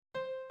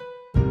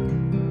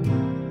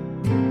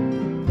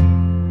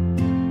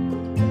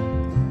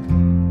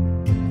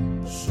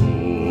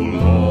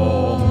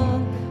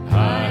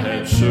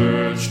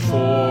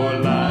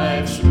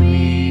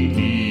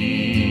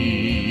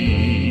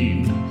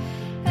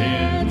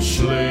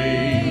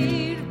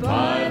enslaved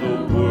by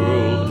the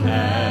world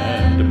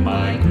and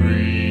my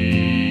greed.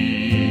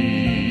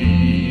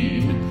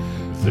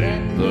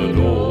 Then the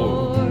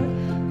door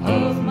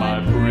of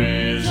my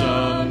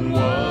prison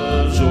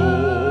was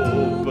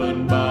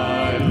opened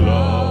by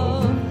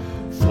love,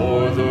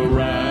 for the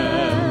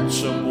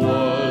ransom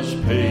was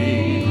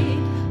paid,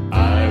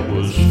 I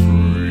was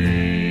freed.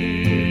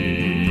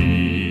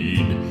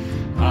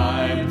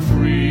 I'm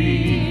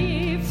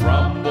free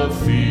from the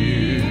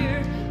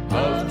fear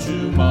of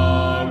tomorrow.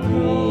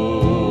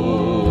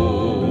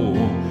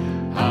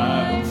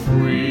 I'm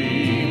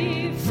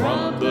free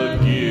from the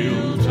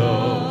guilt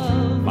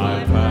of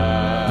my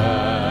past,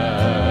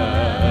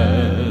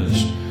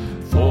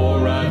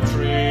 for I've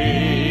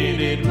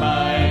traded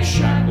my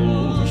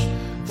shackles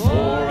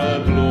for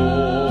a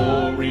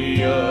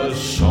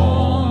glorious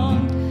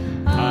song.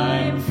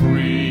 I'm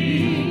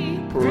free,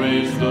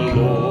 praise the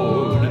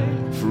Lord,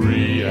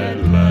 free at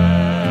last.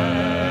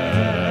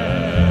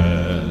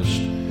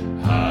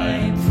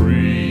 I'm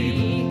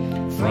free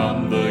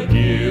from the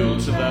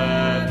guilt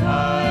that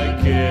I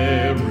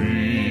carried.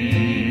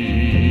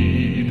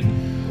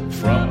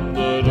 From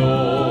the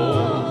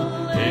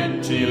dull,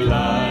 empty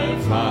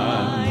life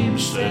I'm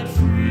set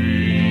free.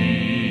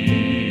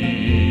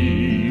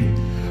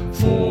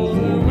 For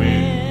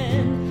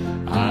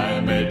when I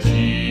met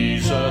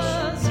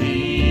Jesus,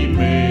 He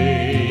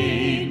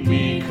made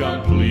me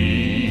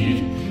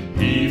complete.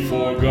 He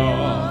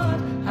forgot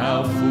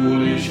how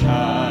foolish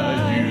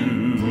I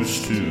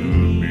used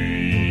to be.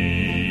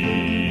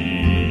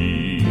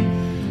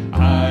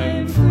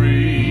 I'm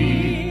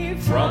free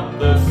from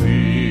the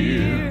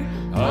fear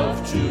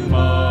of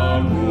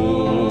tomorrow.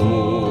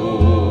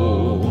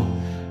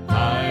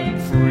 I'm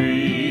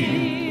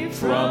free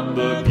from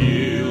the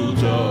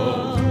guilt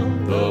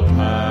of the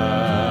past,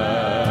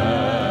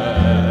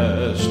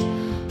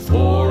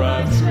 for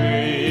I've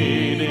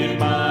traded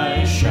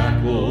my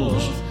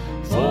shackles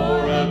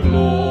for a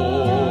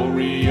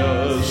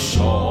glorious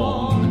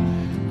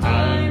song.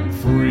 I'm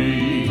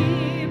free,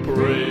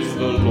 praise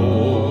the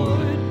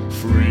Lord,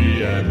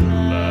 free at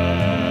last.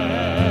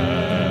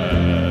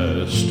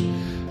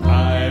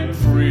 I'm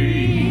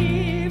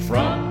free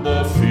from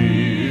the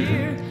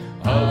fear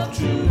of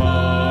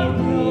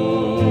tomorrow.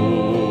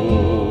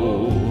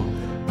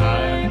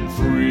 I'm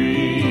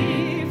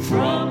free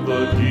from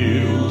the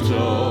guilt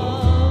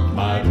of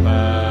my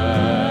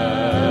past,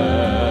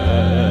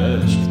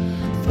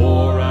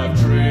 for I've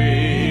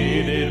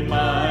traded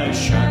my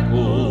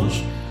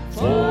shackles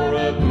for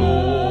a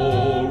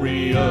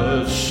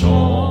glorious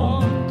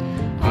song.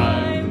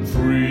 I'm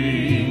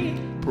free,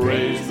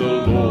 praise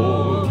the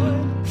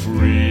Lord,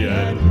 free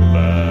at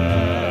last.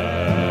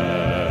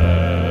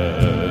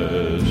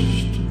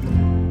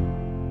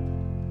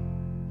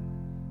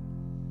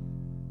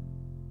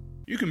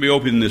 You can be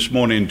open this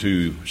morning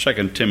to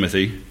 2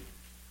 Timothy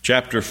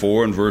chapter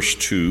 4 and verse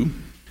 2.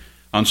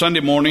 On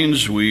Sunday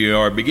mornings, we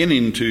are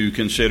beginning to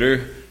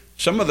consider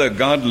some of the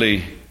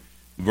godly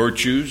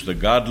virtues, the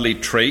godly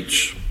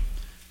traits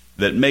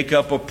that make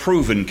up a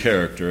proven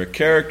character, a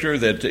character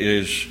that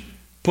is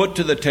put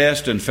to the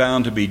test and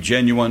found to be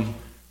genuine,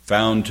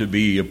 found to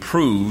be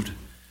approved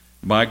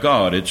by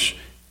God. It's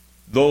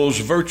those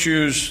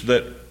virtues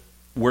that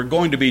we're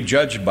going to be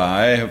judged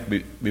by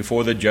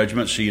before the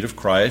judgment seat of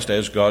Christ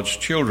as God's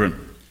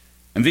children.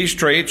 And these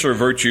traits or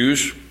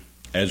virtues,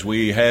 as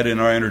we had in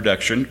our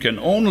introduction, can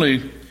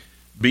only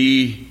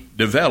be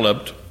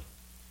developed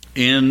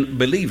in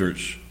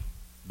believers,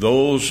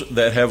 those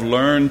that have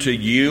learned to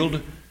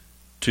yield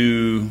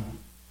to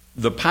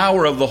the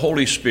power of the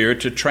Holy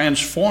Spirit to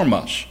transform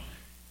us.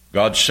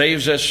 God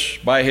saves us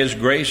by His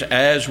grace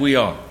as we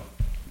are.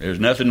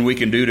 There's nothing we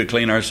can do to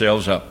clean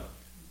ourselves up,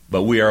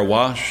 but we are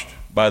washed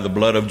by the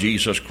blood of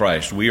Jesus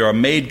Christ. We are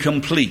made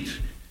complete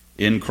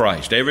in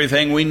Christ.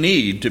 Everything we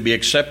need to be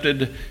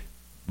accepted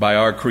by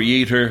our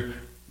Creator,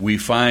 we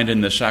find in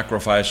the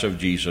sacrifice of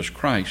Jesus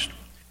Christ.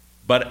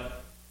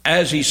 But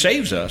as He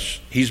saves us,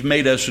 He's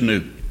made us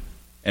new.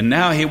 And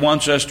now He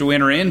wants us to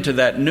enter into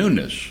that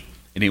newness,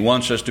 and He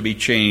wants us to be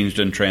changed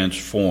and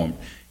transformed.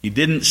 He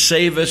didn't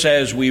save us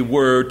as we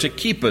were to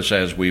keep us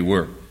as we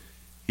were.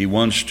 He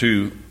wants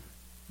to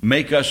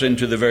make us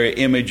into the very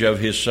image of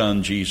His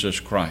Son, Jesus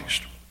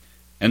Christ.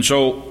 And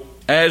so,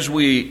 as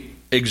we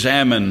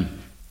examine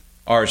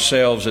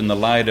ourselves in the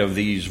light of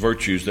these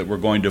virtues that we're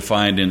going to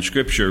find in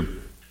Scripture,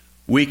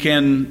 we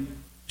can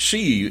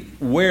see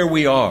where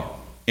we are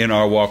in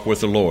our walk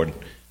with the Lord.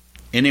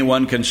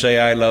 Anyone can say,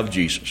 I love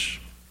Jesus,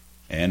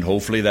 and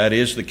hopefully that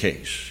is the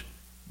case.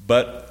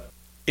 But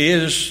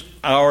is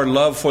our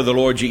love for the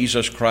Lord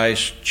Jesus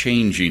Christ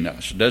changing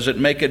us? Does it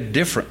make a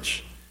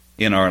difference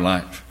in our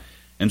life?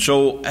 And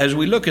so, as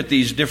we look at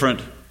these different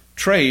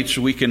traits,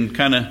 we can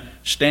kind of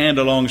stand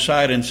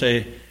alongside and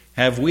say,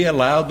 have we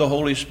allowed the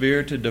Holy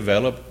Spirit to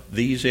develop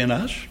these in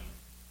us?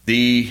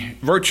 The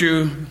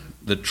virtue,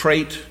 the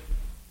trait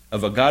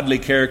of a godly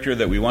character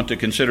that we want to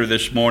consider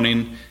this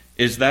morning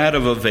is that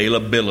of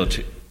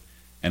availability.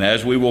 And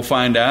as we will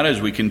find out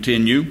as we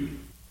continue,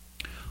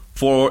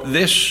 for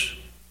this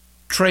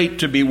trait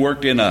to be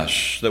worked in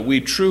us, that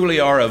we truly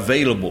are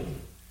available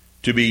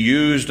to be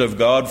used of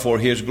God for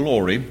His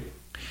glory,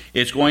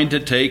 it's going to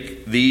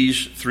take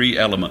these three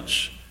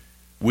elements.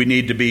 We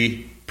need to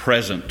be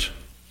present.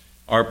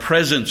 Our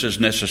presence is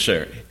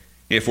necessary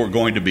if we're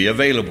going to be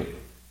available.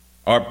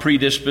 Our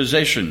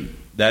predisposition,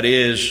 that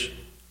is,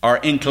 our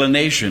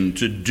inclination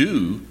to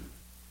do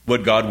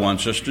what God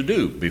wants us to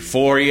do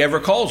before He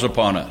ever calls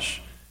upon us.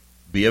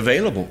 Be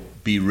available,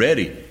 be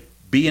ready,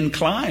 be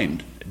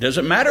inclined. It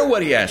doesn't matter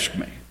what He asks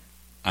me.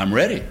 I'm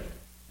ready.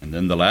 And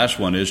then the last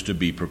one is to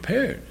be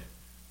prepared.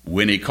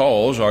 When He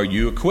calls, are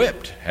you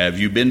equipped? Have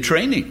you been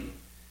training?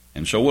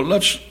 And so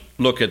let's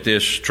look at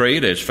this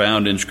trait as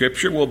found in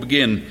Scripture. We'll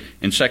begin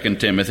in 2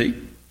 Timothy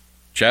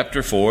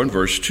chapter 4 and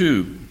verse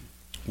 2.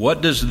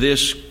 What does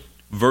this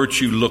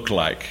virtue look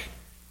like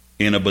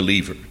in a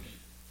believer?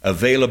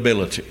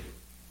 Availability,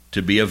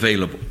 to be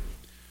available.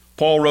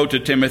 Paul wrote to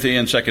Timothy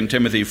in 2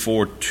 Timothy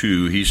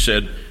 4:2. He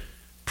said,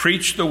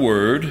 preach the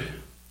word,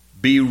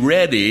 be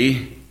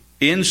ready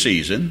in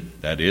season,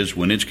 that is,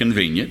 when it's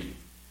convenient,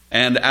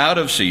 and out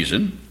of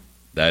season,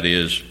 that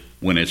is,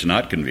 when it's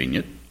not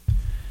convenient.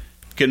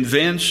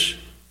 Convince,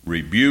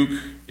 rebuke,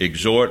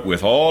 exhort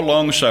with all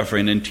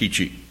long-suffering and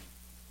teaching.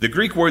 The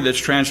Greek word that's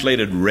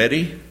translated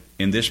ready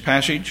in this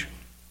passage,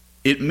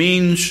 it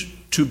means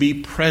to be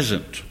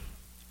present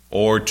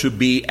or to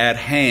be at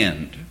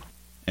hand,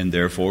 and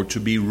therefore to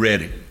be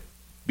ready.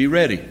 Be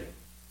ready.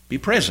 Be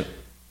present.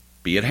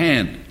 Be at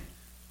hand.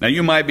 Now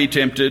you might be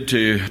tempted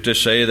to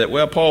say that,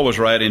 well, Paul was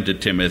writing to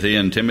Timothy,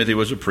 and Timothy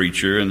was a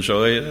preacher, and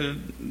so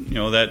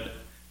that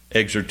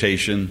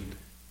exhortation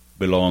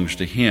belongs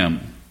to him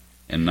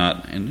and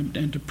not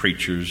and to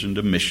preachers and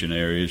to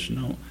missionaries.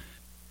 No.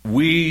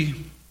 We,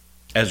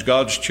 as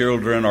God's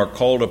children, are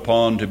called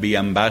upon to be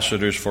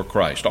ambassadors for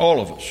Christ,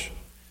 all of us.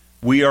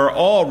 We are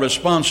all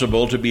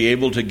responsible to be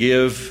able to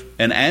give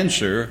an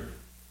answer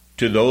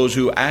to those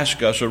who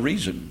ask us a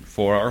reason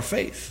for our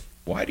faith.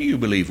 Why do you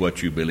believe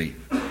what you believe?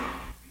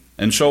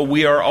 And so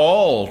we are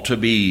all to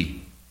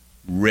be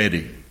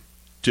ready,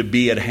 to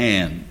be at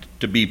hand,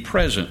 to be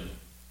present,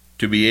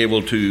 to be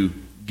able to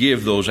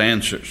give those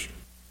answers.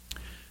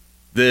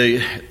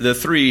 The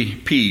three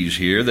P's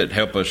here that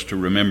help us to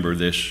remember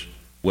this,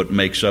 what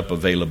makes up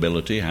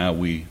availability, how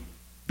we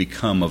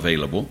become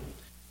available.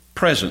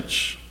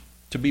 Presence,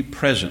 to be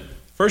present.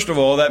 First of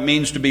all, that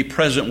means to be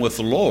present with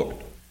the Lord.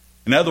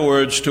 In other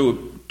words,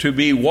 to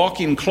be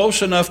walking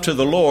close enough to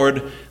the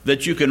Lord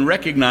that you can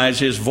recognize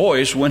His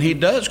voice when He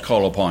does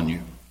call upon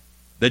you.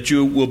 That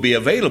you will be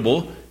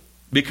available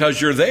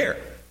because you're there.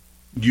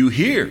 You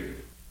hear.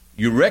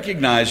 You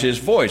recognize His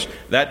voice.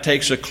 That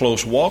takes a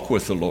close walk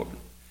with the Lord.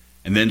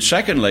 And then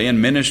secondly,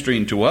 in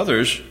ministering to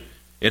others,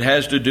 it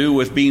has to do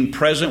with being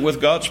present with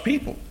God's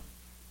people.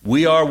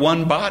 We are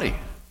one body,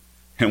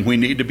 and we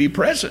need to be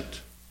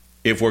present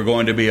if we're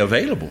going to be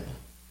available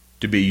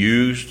to be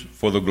used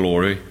for the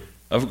glory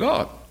of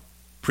God.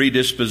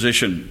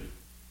 Predisposition,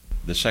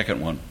 the second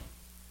one.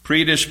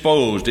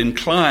 Predisposed,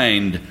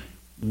 inclined,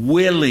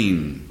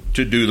 willing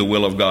to do the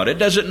will of God. It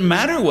doesn't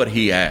matter what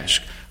He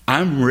asks.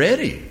 I'm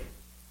ready.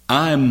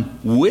 I'm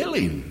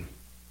willing.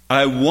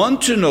 I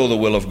want to know the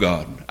will of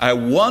God. I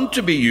want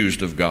to be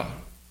used of God.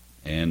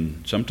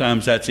 And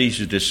sometimes that's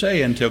easy to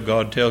say until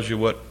God tells you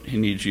what He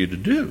needs you to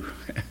do.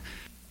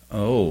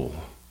 Oh,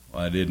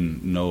 I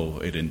didn't know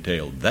it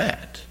entailed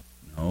that.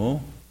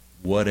 No,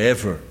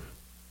 whatever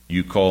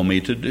you call me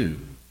to do,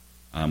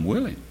 I'm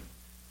willing.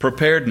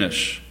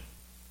 Preparedness,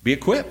 be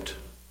equipped,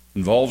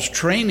 involves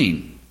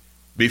training.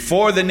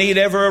 Before the need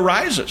ever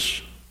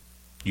arises,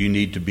 you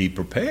need to be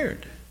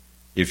prepared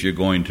if you're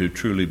going to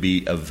truly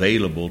be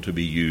available to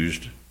be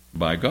used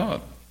by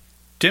God.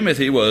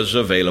 Timothy was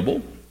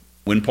available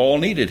when Paul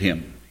needed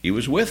him. He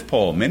was with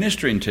Paul,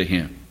 ministering to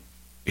him.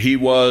 He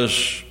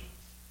was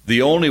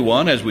the only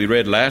one, as we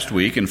read last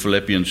week in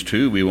Philippians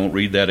 2, we won't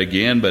read that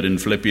again, but in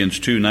Philippians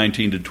 2,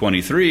 19 to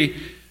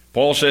 23,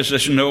 Paul says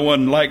there's no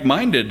one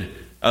like-minded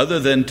other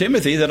than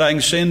Timothy that I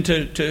can send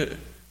to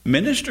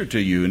minister to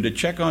you and to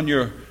check on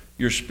your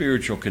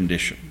spiritual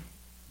condition.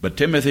 But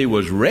Timothy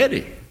was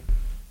ready.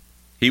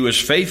 He was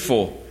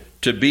faithful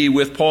to be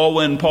with Paul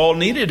when Paul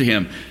needed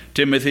him.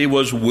 Timothy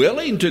was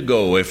willing to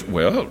go.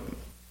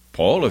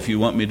 Paul, if you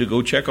want me to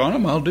go check on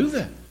him, I'll do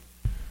that.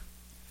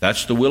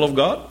 That's the will of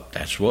God.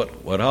 That's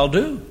what I'll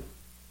do.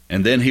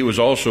 And then he was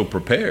also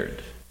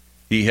prepared.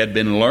 He had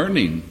been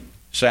learning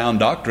sound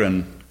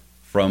doctrine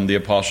from the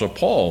Apostle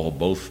Paul,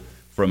 both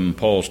from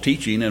Paul's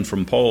teaching and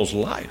from Paul's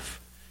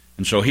life.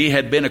 And so he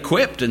had been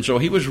equipped, and so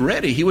he was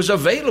ready. He was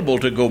available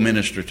to go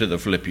minister to the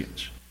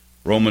Philippians.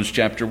 Romans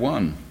chapter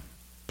 1.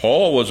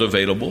 Paul was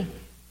available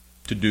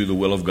to do the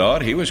will of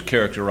God. He was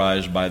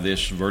characterized by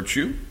this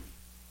virtue.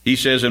 He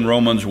says in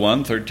Romans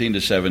 1, 13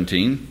 to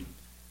 17,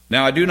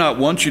 Now I do not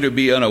want you to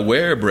be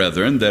unaware,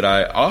 brethren, that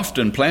I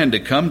often planned to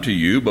come to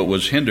you, but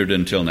was hindered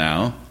until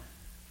now,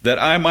 that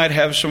I might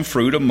have some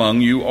fruit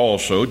among you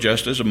also,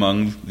 just as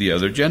among the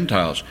other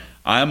Gentiles.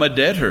 I am a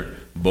debtor,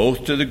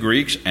 both to the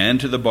Greeks and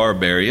to the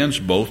barbarians,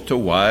 both to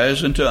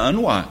wise and to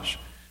unwise.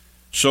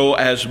 So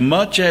as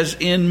much as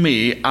in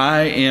me,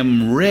 I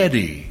am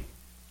ready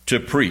to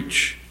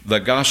preach the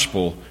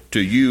gospel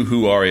to you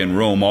who are in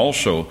Rome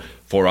also.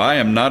 For I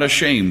am not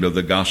ashamed of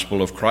the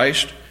gospel of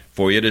Christ,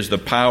 for it is the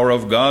power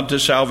of God to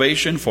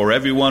salvation for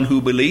everyone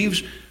who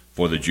believes,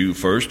 for the Jew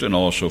first and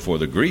also for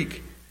the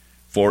Greek.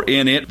 For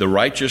in it the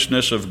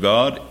righteousness of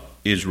God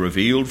is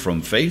revealed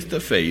from faith to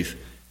faith,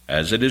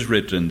 as it is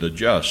written, the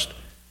just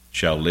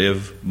shall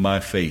live by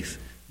faith.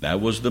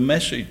 That was the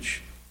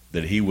message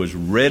that he was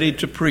ready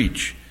to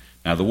preach.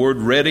 Now the word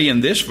ready in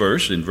this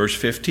verse, in verse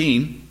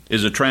 15,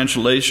 is a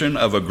translation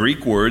of a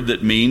Greek word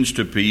that means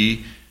to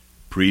be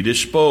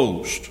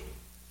predisposed.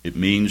 It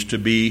means to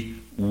be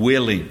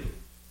willing.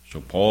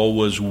 So Paul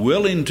was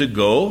willing to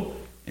go.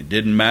 It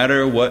didn't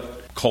matter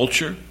what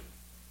culture,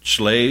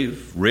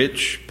 slave,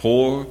 rich,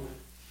 poor,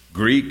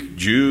 Greek,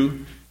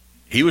 Jew.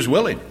 He was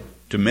willing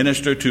to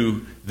minister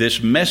to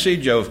this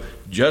message of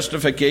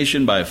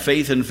justification by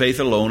faith and faith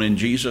alone in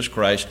Jesus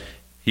Christ.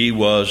 He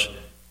was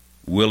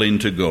willing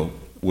to go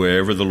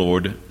wherever the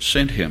Lord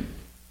sent him.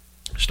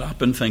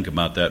 Stop and think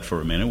about that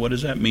for a minute. What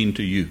does that mean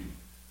to you?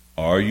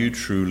 Are you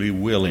truly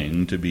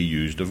willing to be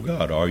used of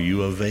God? Are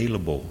you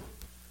available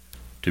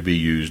to be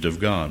used of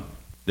God?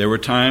 There were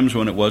times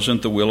when it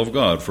wasn't the will of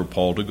God for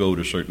Paul to go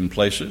to certain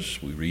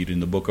places. We read in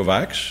the book of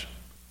Acts,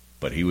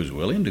 but he was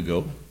willing to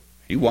go.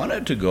 He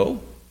wanted to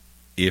go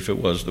if it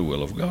was the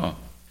will of God.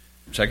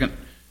 2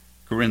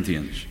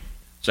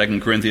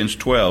 Corinthians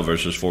 12,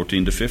 verses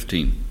 14 to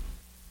 15.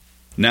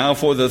 Now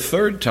for the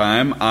third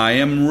time I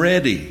am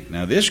ready.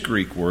 Now this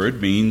Greek word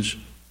means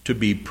to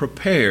be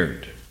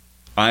prepared.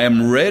 I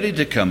am ready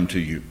to come to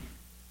you.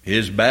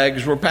 His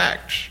bags were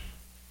packed.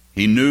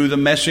 He knew the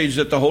message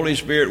that the Holy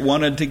Spirit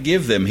wanted to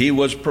give them. He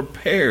was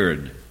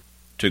prepared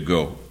to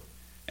go.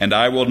 And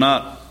I will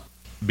not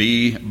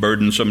be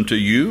burdensome to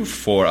you,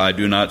 for I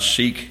do not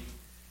seek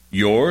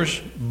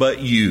yours, but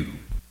you.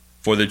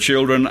 For the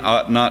children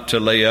ought not to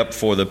lay up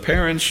for the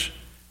parents,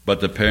 but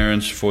the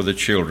parents for the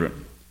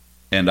children.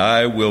 And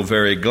I will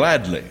very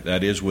gladly,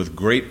 that is with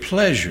great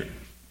pleasure,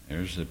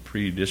 there's the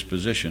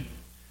predisposition,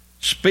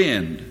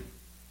 spend,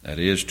 that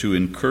is to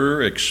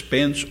incur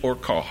expense or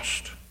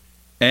cost,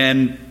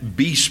 and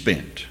be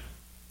spent,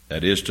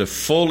 that is to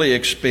fully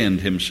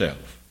expend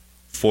himself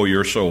for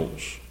your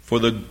souls, for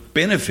the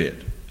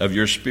benefit of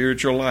your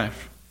spiritual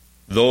life.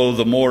 Though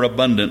the more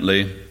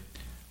abundantly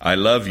I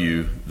love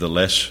you, the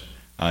less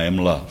I am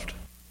loved.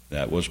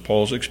 That was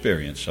Paul's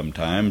experience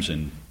sometimes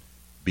in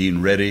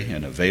being ready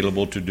and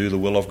available to do the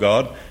will of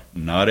God.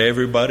 Not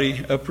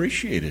everybody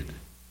appreciated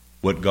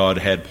what God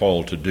had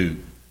Paul to do,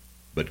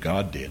 but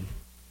God did.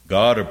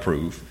 God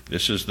approved.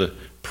 This is the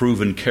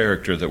proven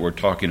character that we're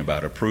talking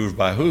about. Approved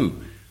by who?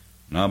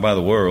 Not by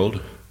the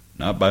world,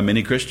 not by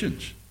many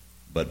Christians,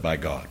 but by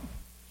God.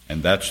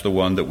 And that's the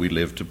one that we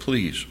live to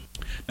please.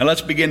 Now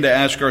let's begin to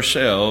ask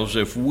ourselves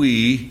if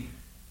we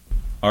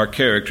are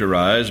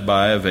characterized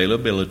by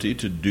availability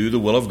to do the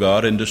will of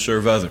God and to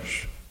serve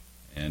others.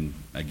 And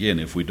again,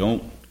 if we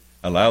don't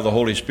allow the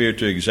Holy Spirit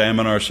to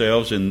examine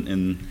ourselves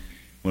when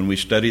we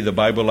study the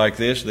Bible like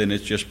this, then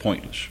it's just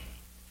pointless.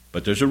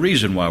 But there's a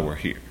reason why we're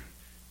here.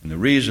 And the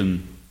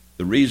reason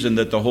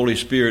that the Holy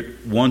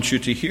Spirit wants you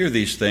to hear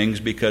these things,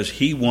 because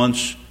He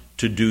wants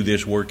to do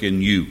this work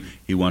in you.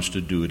 He wants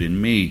to do it in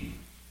me.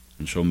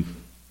 And so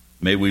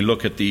may we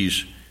look at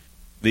these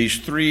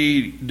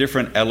three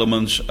different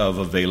elements of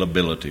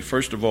availability.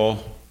 First of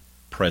all,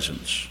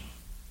 presence,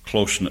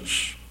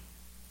 closeness.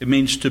 It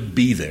means to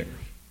be there,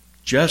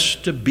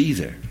 just to be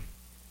there.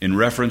 In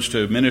reference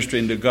to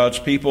ministering to God's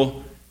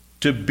people,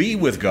 to be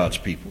with God's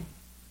people.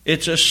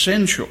 It's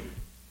essential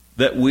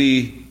that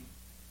we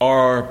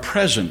are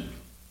present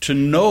to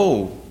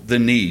know the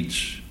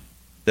needs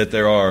that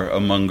there are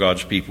among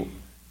God's people.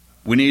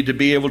 We need to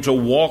be able to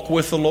walk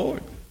with the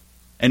Lord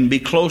and be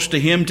close to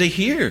Him to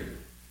hear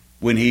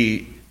when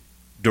He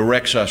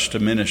directs us to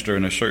minister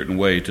in a certain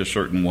way to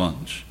certain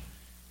ones.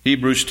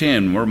 Hebrews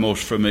 10, we're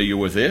most familiar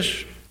with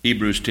this.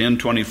 Hebrews 10,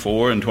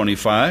 24 and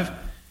 25.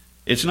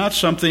 It's not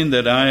something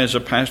that I as a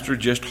pastor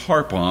just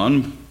harp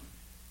on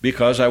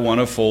because I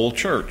want a full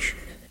church.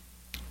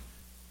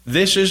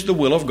 This is the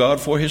will of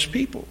God for His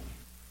people.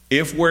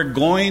 If we're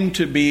going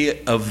to be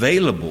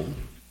available,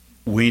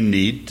 we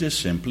need to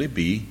simply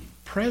be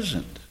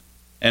present.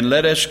 And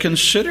let us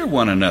consider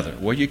one another.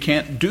 Well, you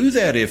can't do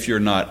that if you're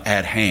not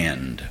at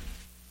hand,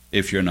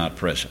 if you're not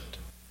present.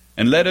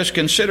 And let us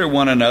consider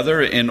one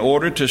another in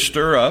order to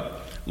stir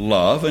up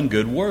love and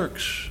good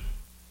works,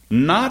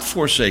 not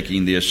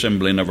forsaking the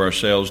assembling of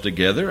ourselves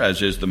together,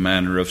 as is the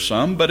manner of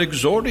some, but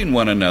exhorting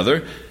one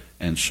another,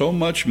 and so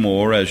much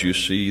more as you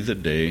see the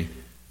day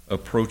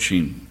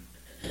approaching.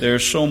 There are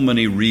so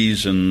many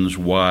reasons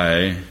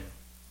why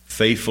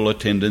faithful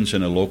attendance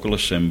in a local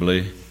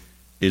assembly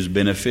is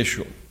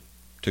beneficial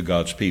to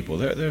God's people.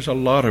 There's a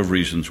lot of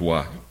reasons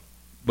why.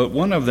 But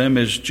one of them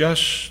is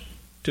just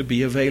to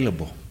be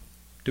available,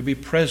 to be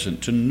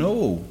present, to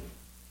know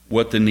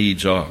what the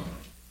needs are.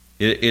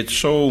 It's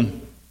so,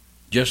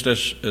 just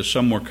as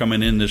some were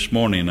coming in this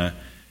morning,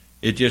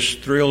 it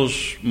just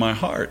thrills my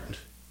heart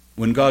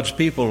when God's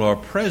people are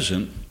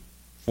present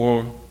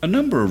for a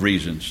number of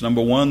reasons.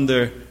 Number one,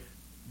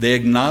 they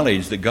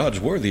acknowledge that God's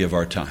worthy of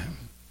our time.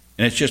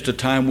 And it's just a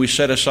time we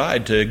set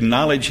aside to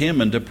acknowledge Him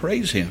and to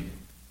praise Him.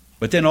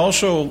 But then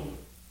also,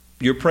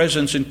 your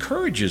presence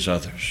encourages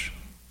others,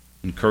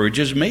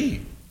 encourages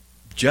me.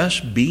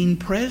 Just being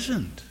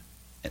present.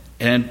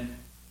 And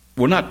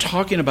we're not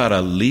talking about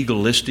a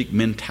legalistic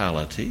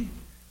mentality.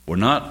 We're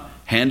not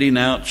handing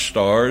out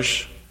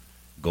stars,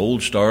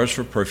 gold stars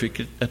for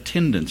perfect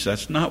attendance.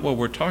 That's not what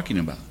we're talking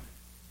about.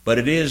 But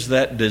it is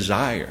that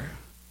desire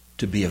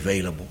to be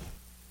available,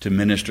 to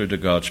minister to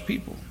God's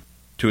people,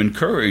 to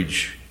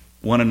encourage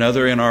one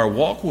another in our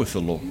walk with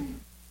the Lord.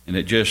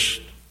 And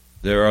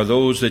there are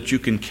those that you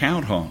can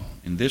count on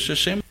in this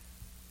assembly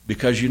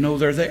because you know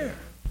they're there.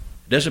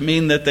 It doesn't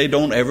mean that they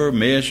don't ever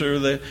miss or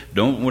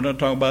we're not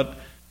talking about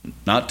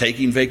not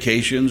taking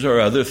vacations or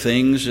other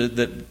things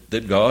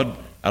that God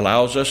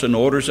allows us and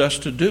orders us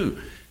to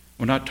do.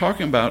 We're not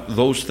talking about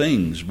those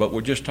things, but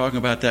we're just talking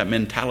about that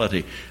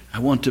mentality. I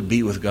want to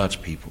be with God's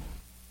people.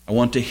 I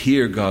want to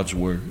hear God's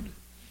word.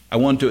 I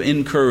want to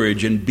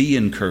encourage and be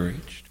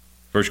encouraged.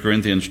 1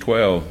 Corinthians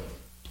 12,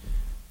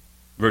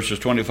 verses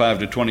 25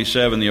 to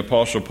 27, the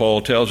Apostle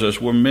Paul tells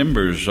us we're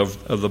members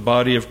of the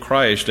body of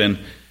Christ,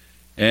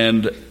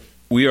 and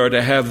we are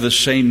to have the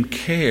same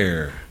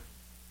care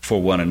for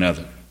one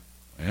another.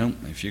 Well,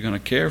 if you're going to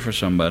care for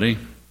somebody,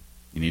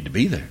 you need to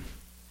be there.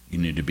 You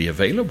need to be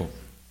available.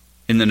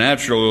 In the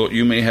natural,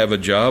 you may have a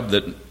job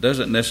that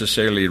doesn't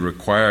necessarily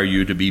require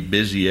you to be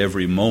busy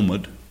every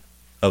moment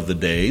of the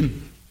day.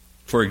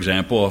 For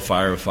example, a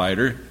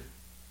firefighter.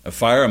 A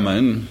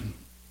fireman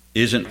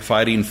isn't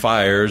fighting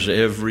fires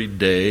every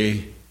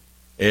day,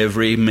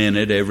 every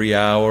minute, every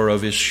hour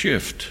of his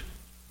shift.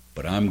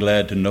 But I'm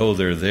glad to know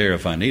they're there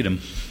if I need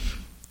them.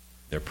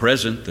 They're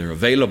present, they're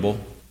available.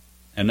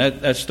 And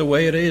that's the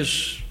way it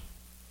is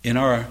in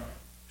our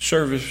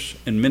service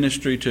and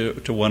ministry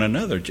to one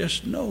another.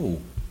 Just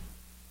know.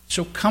 It's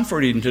so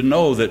comforting to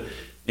know that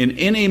in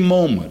any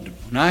moment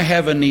when I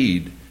have a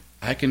need,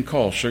 I can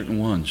call certain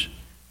ones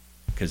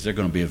because they're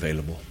going to be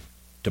available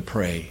to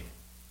pray,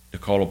 to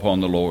call upon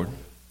the Lord.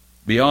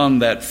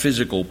 Beyond that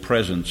physical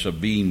presence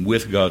of being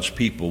with God's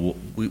people,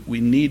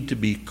 we need to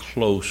be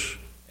close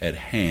at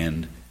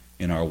hand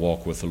in our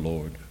walk with the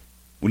Lord.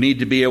 We need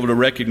to be able to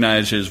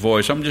recognize His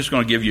voice. I'm just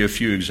going to give you a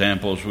few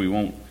examples. We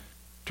won't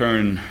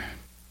turn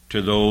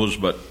to those,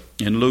 but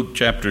in Luke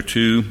chapter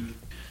 2,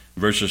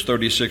 verses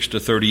 36 to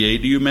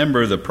 38, do you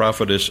remember the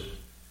prophetess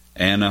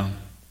Anna?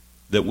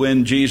 That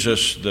when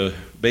Jesus, the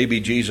baby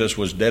Jesus,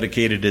 was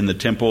dedicated in the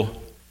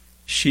temple,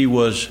 she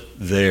was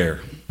there.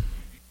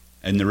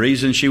 And the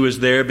reason she was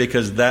there,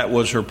 because that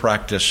was her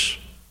practice.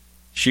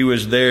 She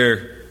was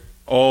there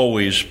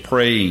always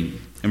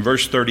praying. In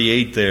verse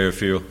 38 there,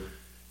 if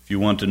you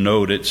want to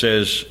note, it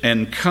says,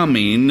 "And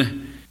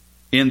coming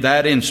in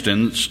that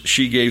instance,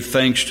 she gave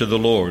thanks to the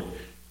Lord."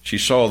 She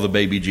saw the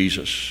baby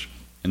Jesus.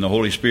 And the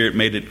Holy Spirit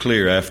made it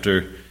clear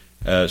after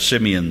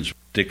Simeon's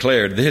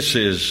declared, "This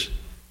is,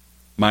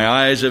 my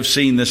eyes have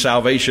seen the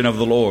salvation of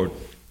the Lord."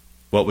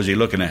 What was he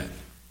looking at?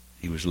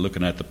 He was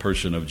looking at the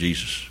person of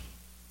Jesus.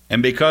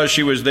 And because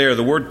she was there,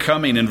 the word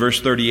coming in verse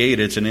 38,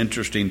 it's an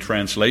interesting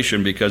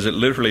translation because it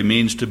literally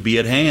means to be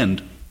at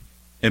hand.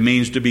 It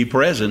means to be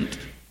present.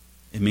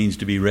 It means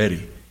to be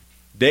ready.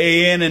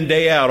 Day in and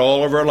day out,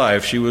 all of her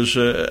life, she was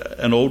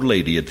an old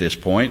lady at this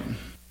point.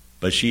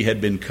 But she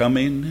had been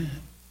coming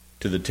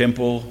to the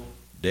temple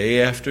day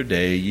after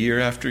day, year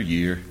after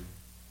year.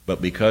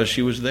 But because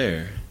she was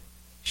there,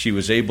 she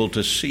was able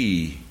to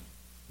see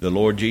the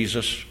Lord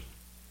Jesus,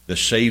 the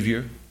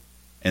Savior.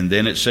 And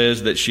then it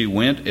says that she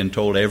went and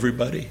told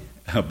everybody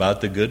about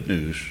the good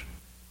news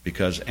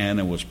because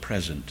Anna was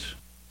present.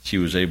 She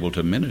was able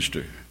to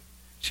minister.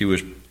 She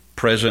was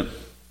present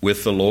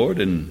with the Lord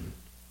and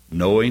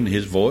knowing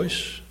His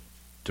voice,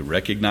 to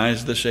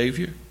recognize the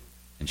Savior.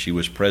 And she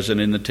was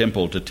present in the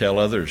temple to tell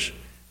others,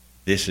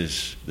 this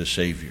is the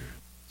Savior.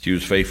 She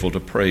was faithful to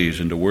praise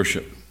and to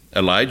worship.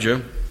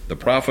 Elijah, the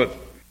prophet,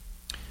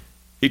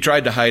 he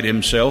tried to hide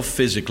himself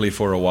physically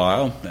for a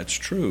while. That's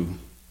true.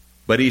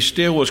 But he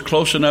still was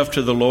close enough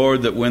to the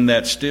Lord that when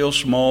that still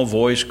small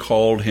voice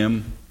called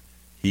him,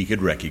 he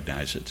could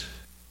recognize it.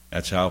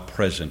 That's how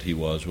present he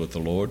was with the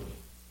Lord.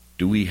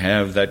 Do we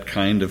have that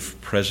kind of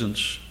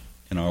presence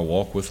in our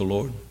walk with the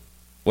Lord?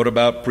 What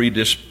about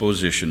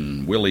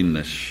predisposition,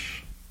 willingness,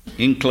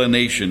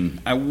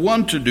 inclination? I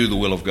want to do the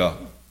will of God.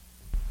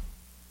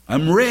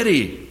 I'm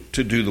ready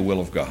to do the will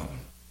of God.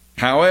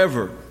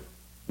 However,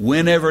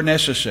 whenever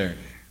necessary,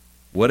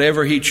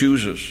 whatever He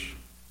chooses.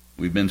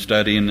 We've been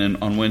studying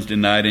on Wednesday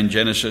night in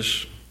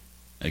Genesis.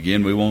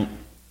 Again, we won't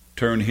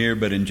turn here,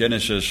 but in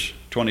Genesis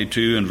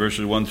 22 and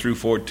verses 1 through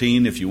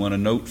 14, if you want a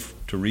note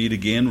to read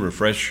again,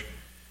 refresh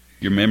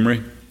your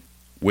memory.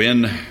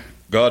 When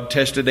God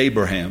tested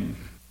Abraham,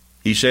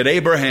 He said,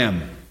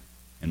 "Abraham."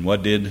 And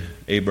what did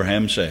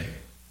Abraham say?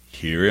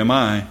 "Here am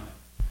I."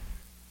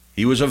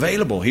 He was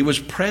available. He was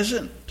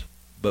present.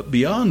 But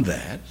beyond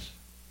that,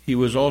 he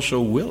was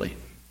also willing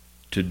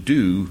to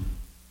do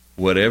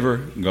whatever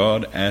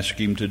God asked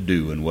him to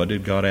do. And what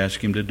did God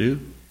ask him to do?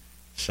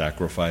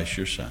 Sacrifice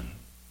your son.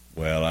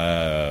 Well,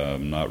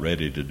 I'm not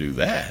ready to do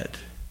that.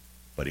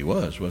 But he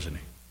was, wasn't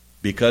he?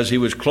 Because he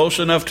was close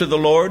enough to the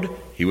Lord,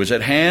 he was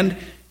at hand,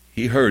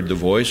 he heard the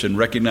voice and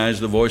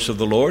recognized the voice of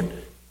the Lord,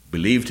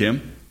 believed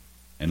him,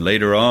 and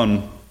later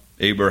on,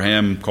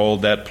 Abraham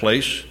called that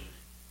place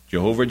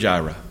Jehovah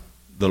Jireh.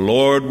 The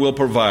Lord will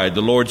provide.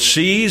 The Lord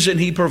sees and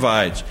he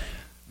provides.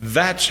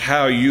 That's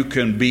how you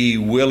can be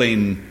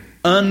willing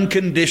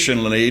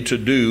unconditionally to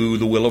do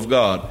the will of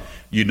God.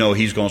 You know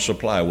he's going to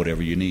supply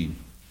whatever you need.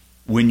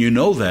 When you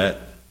know that,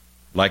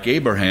 like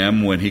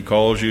Abraham, when he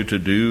calls you to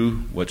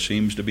do what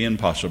seems to be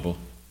impossible,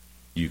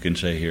 you can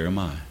say, here am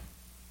I.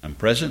 I'm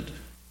present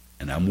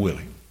and I'm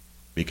willing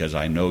because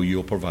I know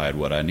you'll provide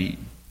what I need.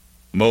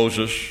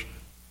 Moses,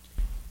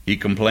 he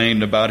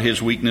complained about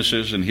his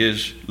weaknesses and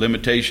his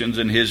limitations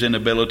and his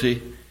inability.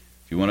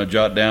 If you want to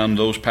jot down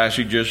those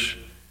passages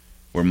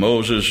where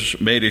Moses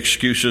made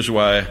excuses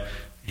why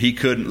he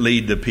couldn't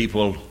lead the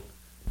people,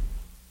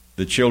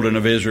 the children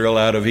of Israel,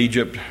 out of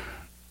Egypt.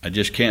 I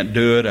just can't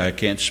do it. I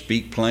can't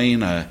speak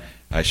plain. I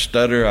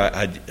stutter.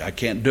 I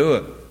can't do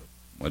it.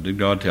 What did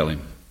God tell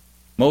him?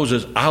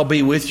 Moses, I'll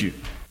be with you.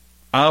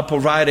 I'll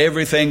provide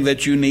everything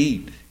that you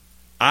need.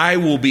 I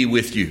will be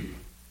with you.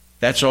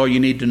 That's all you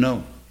need to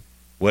know.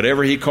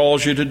 Whatever he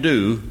calls you to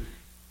do,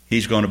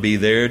 he's going to be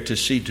there to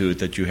see to it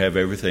that you have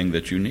everything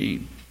that you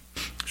need.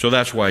 So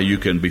that's why you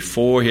can,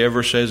 before he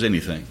ever says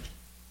anything,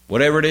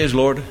 whatever it is,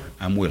 Lord,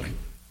 I'm willing.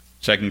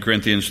 2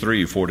 Corinthians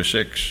 3,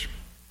 4-6.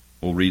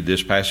 We'll read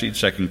this passage,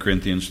 2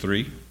 Corinthians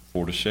 3,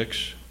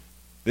 4-6.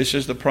 This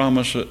is the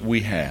promise that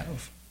we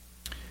have.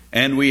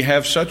 And we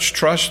have such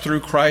trust through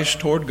Christ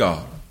toward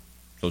God.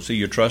 So see,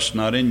 your trust's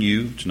not in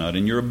you. It's not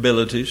in your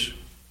abilities.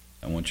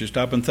 I want you to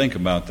stop and think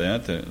about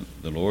that.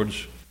 The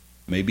Lord's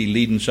maybe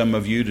leading some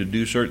of you to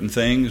do certain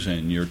things,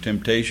 and your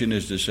temptation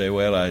is to say,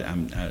 well,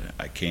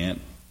 I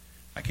can't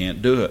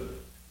do it.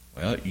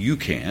 Well, you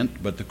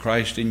can't, but the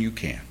Christ in you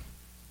can.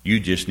 You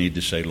just need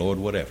to say, Lord,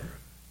 whatever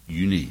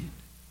you need,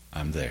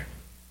 I'm there.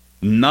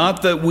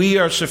 Not that we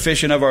are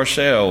sufficient of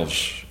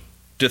ourselves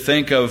to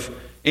think of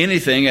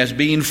anything as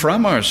being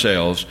from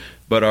ourselves,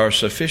 but our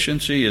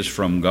sufficiency is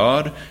from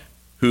God,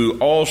 who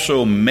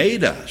also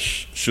made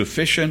us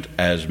sufficient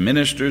as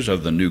ministers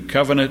of the new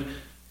covenant,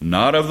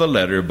 not of the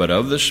letter, but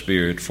of the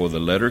Spirit, for the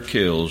letter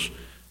kills,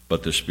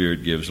 but the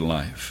Spirit gives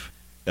life.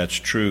 That's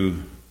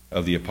true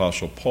of the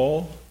Apostle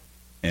Paul,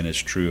 and it's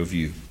true of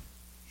you.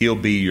 He'll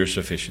be your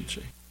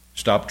sufficiency.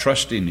 Stop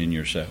trusting in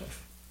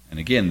yourself. And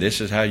again, this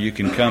is how you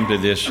can come to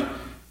this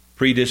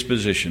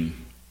predisposition.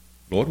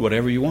 Lord,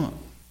 whatever you want.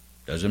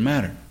 Doesn't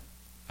matter.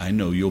 I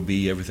know you'll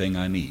be everything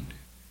I need.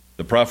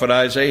 The prophet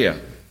Isaiah,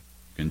 you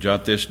can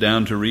jot this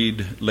down to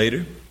read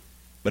later.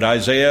 But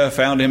Isaiah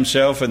found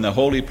himself in the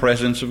holy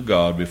presence of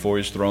God before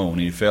his throne.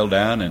 He fell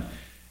down and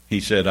he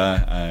said,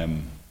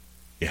 I'm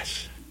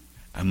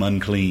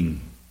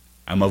unclean.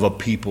 I'm of a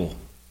people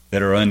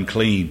that are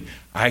unclean.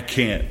 I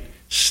can't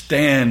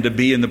stand to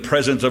be in the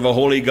presence of a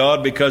holy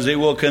God because it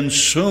will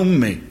consume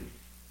me.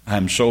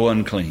 I'm so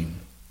unclean.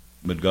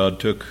 But God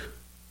took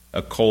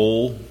a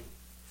coal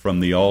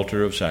from the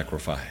altar of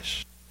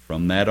sacrifice,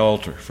 from that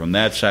altar, from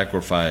that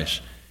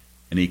sacrifice,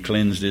 and he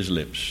cleansed his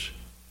lips.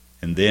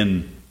 And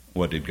then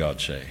what did God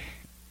say?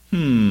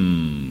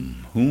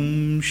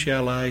 Whom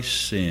shall I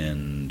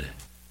send?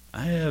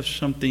 I have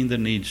something that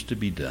needs to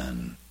be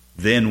done.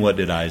 Then what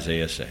did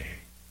Isaiah say?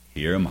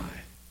 Here am I.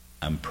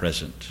 I'm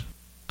present.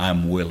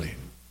 I'm willing.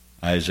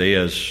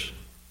 Isaiah's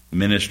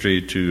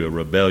ministry to a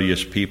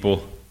rebellious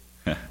people,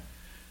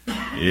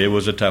 it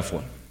was a tough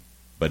one.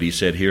 But he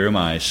said, here am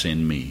I,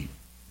 send me.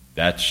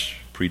 That's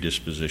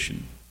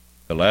predisposition.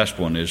 The last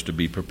one is to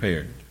be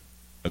prepared,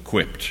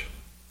 equipped,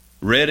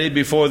 ready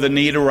before the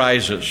need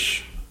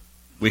arises.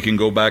 We can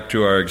go back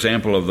to our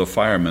example of the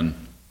firemen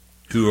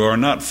who are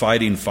not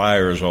fighting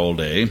fires all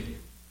day,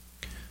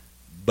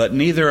 but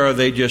neither are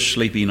they just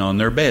sleeping on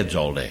their beds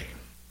all day.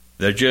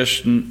 They're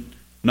just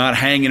not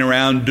hanging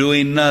around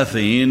doing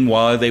nothing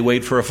while they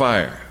wait for a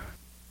fire.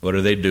 What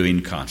are they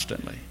doing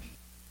constantly?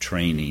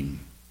 Training,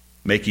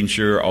 making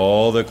sure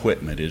all the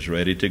equipment is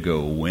ready to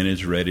go when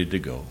it's ready to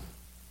go.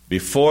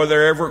 Before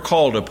they're ever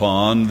called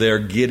upon, they're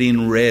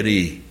getting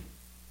ready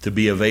to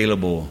be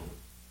available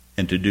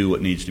and to do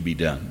what needs to be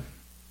done.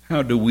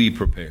 How do we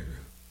prepare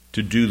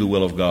to do the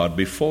will of God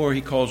before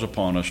he calls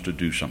upon us to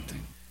do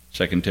something?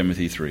 2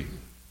 Timothy 3.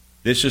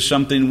 This is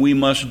something we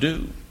must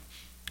do.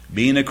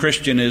 Being a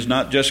Christian is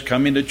not just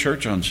coming to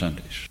church on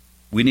Sundays.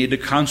 We need to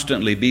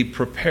constantly be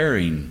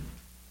preparing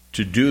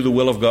to do the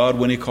will of God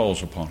when he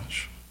calls upon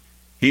us.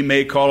 He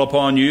may call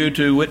upon you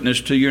to witness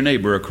to your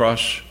neighbor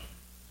across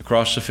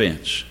the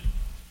fence.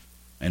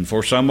 And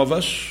for some of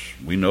us,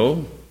 we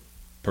know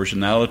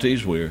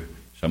personalities where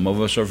some of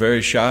us are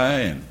very shy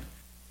and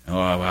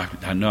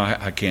I know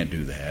I can't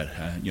do that.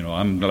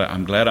 I'm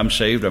glad I'm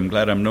saved. I'm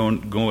glad I'm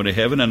going to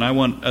heaven, and I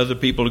want other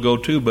people to go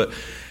too, but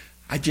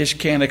I just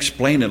can't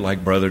explain it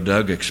like Brother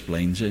Doug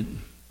explains it.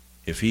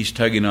 If he's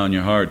tugging on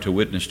your heart to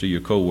witness to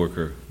your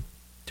coworker,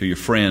 to your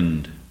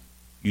friend,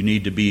 you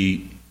need to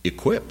be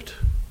equipped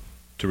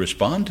to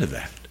respond to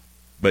that.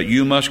 But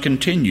you must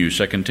continue,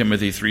 2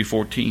 Timothy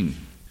 3:14.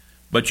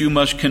 But you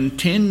must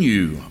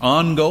continue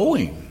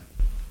ongoing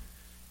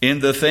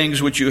in the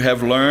things which you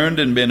have learned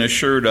and been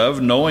assured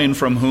of, knowing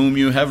from whom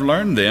you have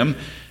learned them,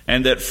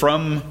 and that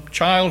from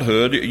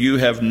childhood you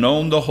have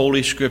known the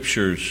Holy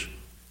Scriptures,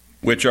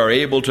 which are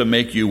able to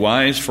make you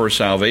wise for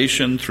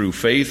salvation through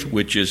faith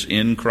which is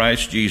in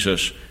Christ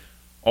Jesus.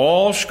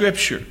 All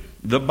Scripture,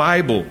 the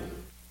Bible,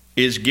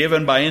 is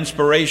given by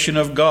inspiration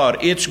of God.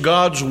 It's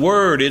God's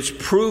Word. It's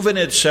proven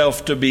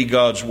itself to be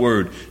God's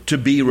Word, to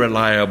be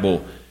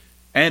reliable.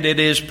 And it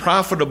is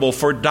profitable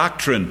for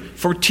doctrine,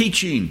 for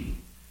teaching,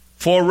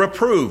 for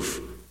reproof.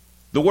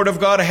 The Word of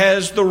God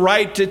has the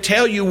right to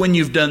tell you when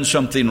you've done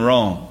something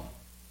wrong.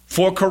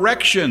 For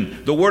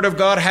correction, the Word of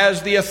God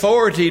has the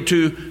authority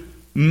to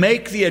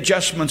make the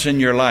adjustments in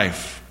your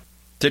life,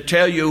 to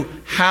tell you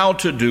how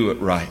to do it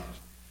right.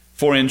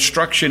 For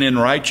instruction in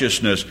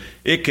righteousness,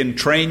 it can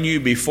train you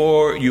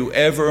before you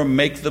ever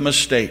make the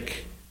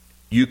mistake.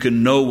 You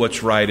can know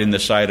what's right in the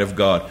sight of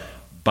God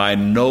by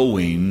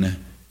knowing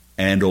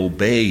and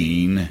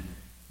obeying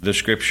the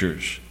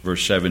Scriptures.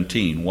 Verse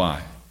 17,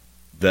 why?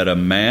 That a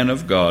man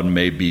of God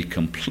may be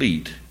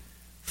complete,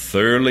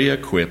 thoroughly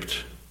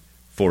equipped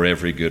for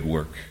every good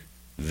work.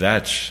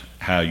 That's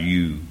how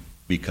you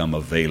become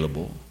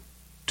available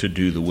to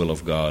do the will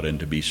of God and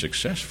to be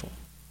successful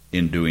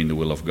in doing the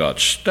will of God.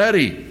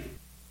 Study.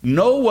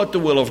 Know what the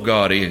will of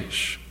God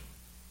is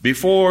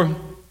before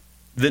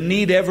the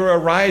need ever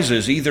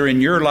arises, either in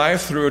your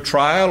life through a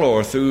trial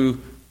or through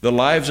the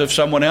lives of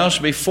someone else.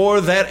 Before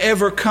that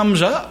ever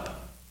comes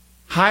up,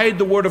 hide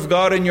the Word of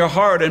God in your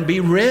heart and be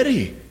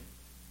ready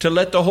to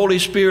let the Holy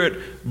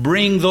Spirit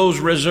bring those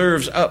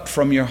reserves up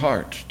from your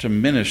heart to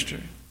minister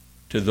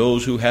to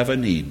those who have a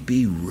need.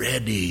 Be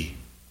ready.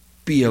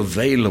 Be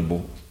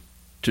available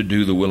to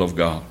do the will of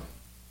God.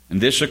 And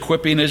this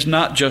equipping is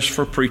not just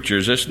for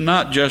preachers. It's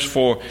not just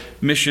for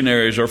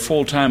missionaries or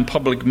full-time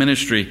public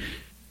ministry.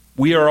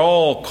 We are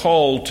all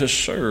called to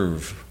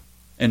serve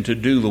and to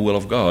do the will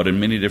of God in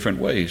many different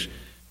ways.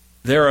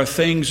 There are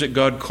things that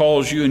God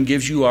calls you and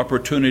gives you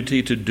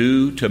opportunity to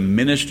do, to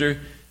minister,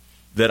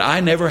 that I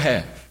never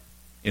have.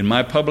 In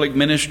my public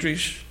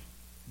ministries,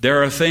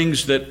 there are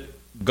things that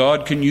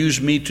God can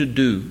use me to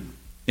do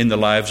in the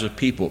lives of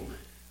people.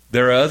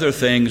 There are other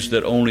things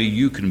that only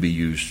you can be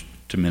used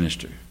to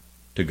minister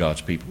to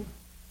God's people,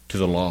 to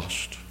the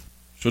lost.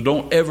 So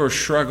don't ever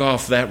shrug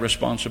off that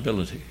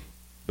responsibility,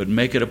 but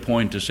make it a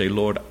point to say,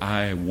 Lord,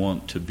 I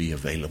want to be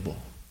available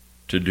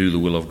to do the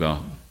will of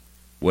God,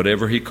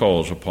 whatever He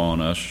calls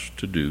upon us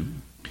to do.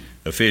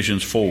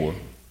 Ephesians 4,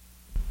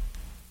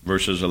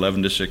 verses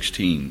 11 to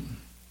 16.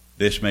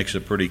 This makes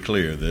it pretty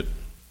clear that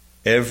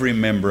every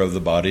member of the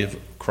body of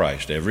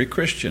Christ, every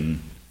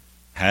Christian,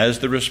 has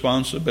the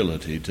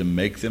responsibility to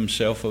make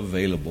themselves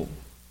available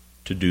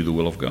to do the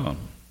will of God.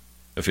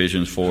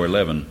 Ephesians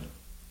 4:11.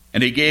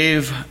 And He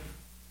gave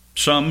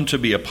some to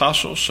be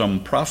apostles, some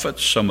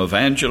prophets, some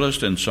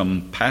evangelists, and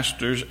some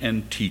pastors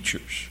and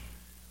teachers.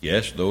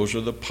 Yes, those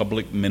are the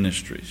public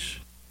ministries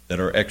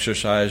that are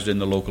exercised in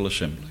the local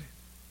assembly.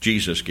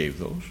 Jesus gave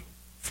those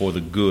for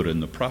the good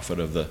and the profit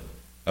of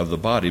the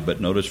body.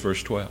 But notice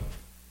verse 12.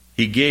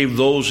 He gave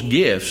those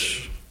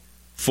gifts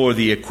for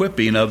the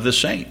equipping of the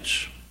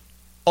saints.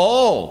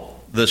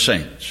 All the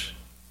saints.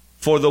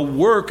 For the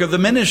work of the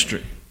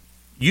ministry.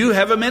 You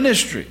have a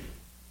ministry.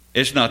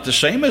 It's not the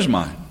same as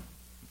mine.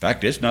 In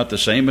fact, it's not the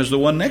same as the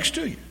one next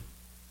to you.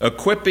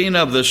 Equipping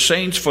of the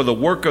saints for the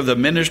work of the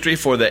ministry,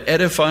 for the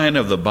edifying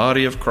of the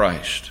body of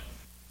Christ.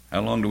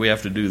 How long do we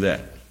have to do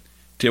that?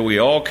 Till we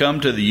all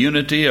come to the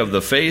unity of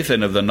the faith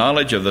and of the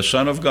knowledge of the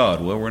Son of God.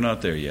 Well, we're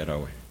not there yet, are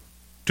we?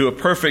 To a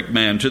perfect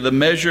man, to the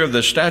measure of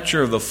the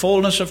stature of the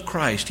fullness of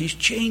Christ. He's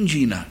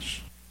changing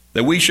us.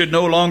 That we should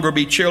no longer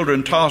be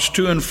children tossed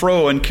to and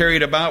fro and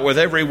carried about with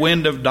every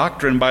wind of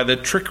doctrine by the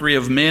trickery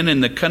of men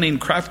and the cunning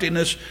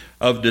craftiness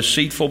of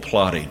deceitful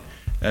plotting.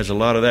 There's a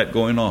lot of that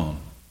going on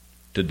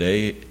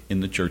today in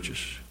the churches.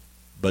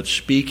 But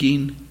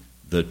speaking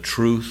the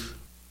truth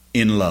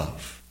in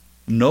love.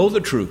 Know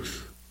the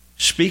truth.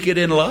 Speak it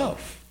in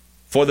love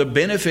for the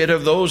benefit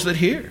of those that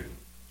hear.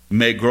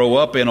 May grow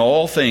up in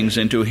all things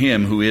into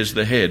Him who is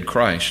the head,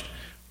 Christ,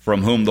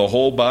 from whom the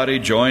whole body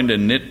joined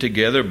and knit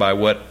together by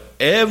what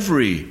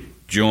every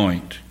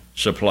joint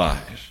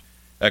supplies,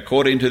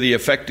 according to the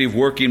effective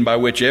working by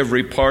which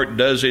every part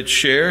does its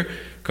share,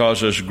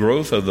 causes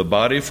growth of the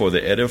body for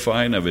the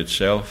edifying of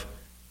itself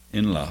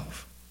in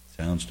love.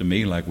 Sounds to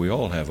me like we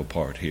all have a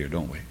part here,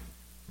 don't we?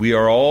 We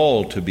are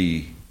all to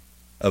be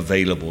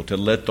available to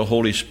let the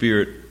Holy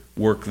Spirit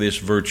work this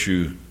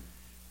virtue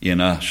in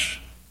us.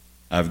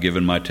 I've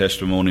given my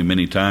testimony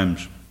many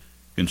times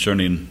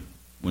concerning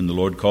when the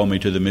Lord called me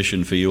to the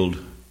mission field,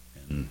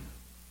 and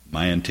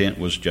my intent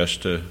was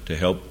just to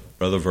help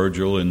Brother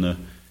Virgil in the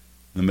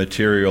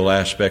material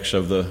aspects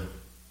of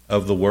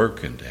the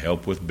work and to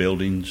help with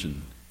buildings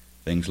and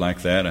things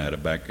like that. I had a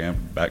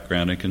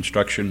background in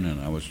construction, and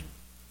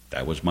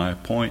that was my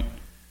point.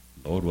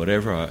 Lord,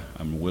 whatever,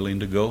 I'm willing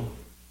to go.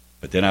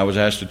 But then I was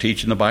asked to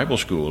teach in the Bible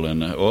school, and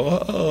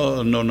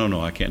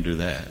no, I can't do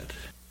that.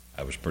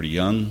 I was pretty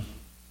young.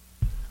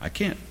 I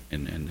can't.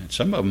 And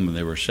some of them,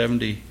 they were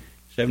 70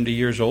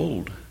 years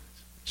old.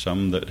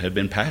 Some that had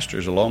been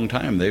pastors a long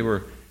time, they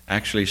were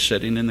actually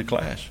sitting in the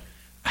class.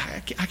 I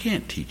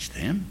can't teach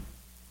them.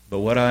 But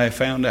what I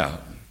found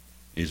out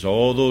is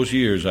all those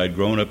years I'd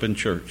grown up in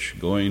church,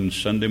 going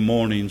Sunday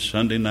morning,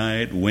 Sunday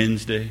night,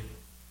 Wednesday,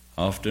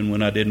 often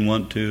when I didn't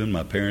want to, and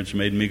my parents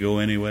made me go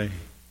anyway.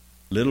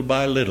 Little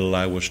by little,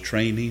 I was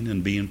training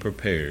and being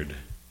prepared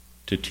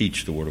to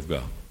teach the Word of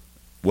God.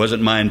 It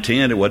wasn't my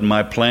intent. It wasn't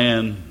my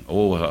plan.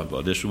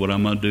 This is what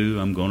I'm going to do.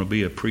 I'm going to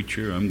be a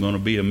preacher. I'm going to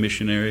be a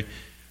missionary.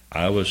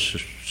 I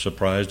was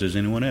surprised as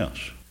anyone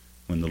else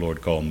when the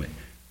Lord called me.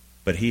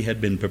 But He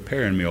had been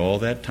preparing me all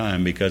that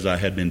time because I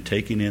had been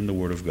taking in the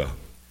Word of God.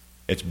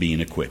 It's being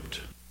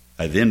equipped.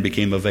 I then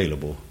became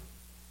available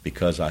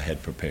because I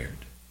had prepared,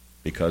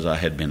 because I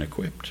had been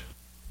equipped.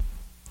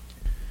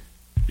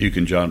 You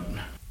can jot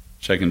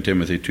 2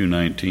 Timothy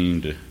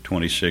 2:19 to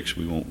 26.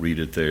 We won't read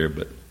it there,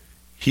 but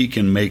He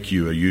can make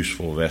you a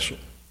useful vessel.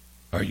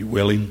 Are you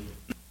willing?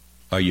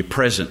 Are you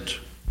present?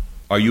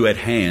 Are you at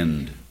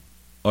hand?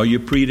 Are you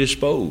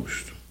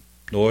predisposed?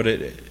 Lord,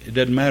 it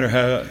doesn't matter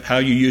how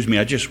you use me.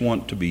 I just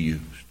want to be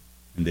used.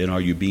 And then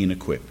are you being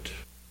equipped?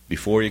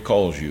 Before He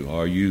calls you,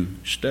 are you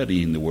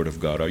studying the Word of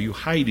God? Are you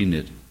hiding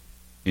it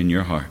in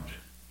your heart?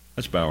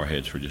 Let's bow our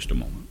heads for just a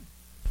moment.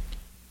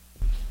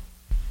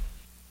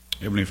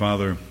 Heavenly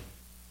Father,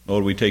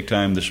 Lord, we take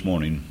time this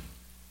morning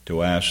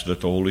to ask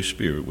that the Holy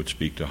Spirit would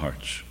speak to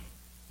hearts.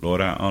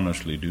 Lord, I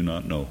honestly do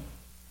not know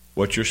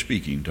what you're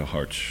speaking to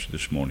hearts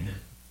this morning.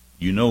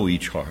 You know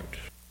each heart.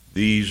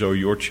 These are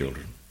your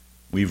children.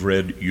 We've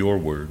read your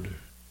word.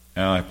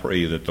 Now I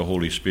pray that the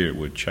Holy Spirit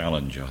would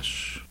challenge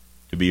us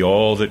to be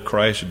all that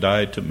Christ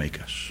died to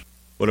make us.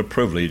 What a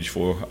privilege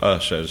for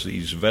us as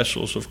these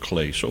vessels of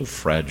clay, so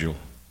fragile.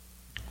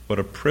 What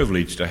a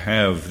privilege to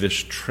have this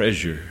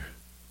treasure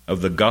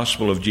of the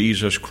gospel of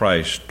Jesus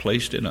Christ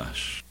placed in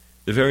us,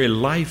 the very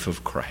life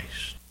of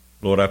Christ.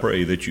 Lord, I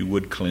pray that you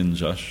would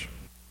cleanse us,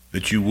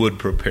 that you would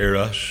prepare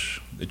us,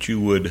 that you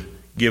would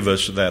give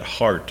us that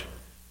heart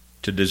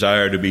to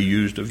desire to be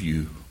used of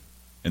you,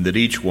 and that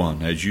each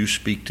one, as you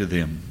speak to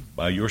them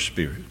by your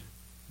Spirit,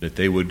 that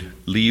they would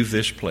leave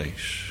this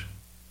place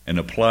and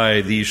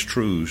apply these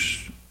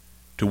truths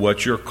to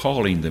what you're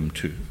calling them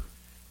to.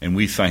 And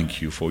we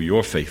thank you for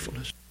your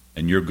faithfulness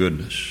and your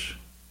goodness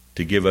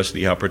to give us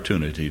the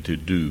opportunity to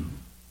do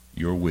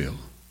your will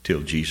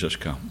till Jesus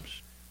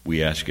comes.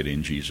 We ask it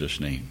in Jesus'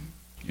 name.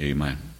 Amen.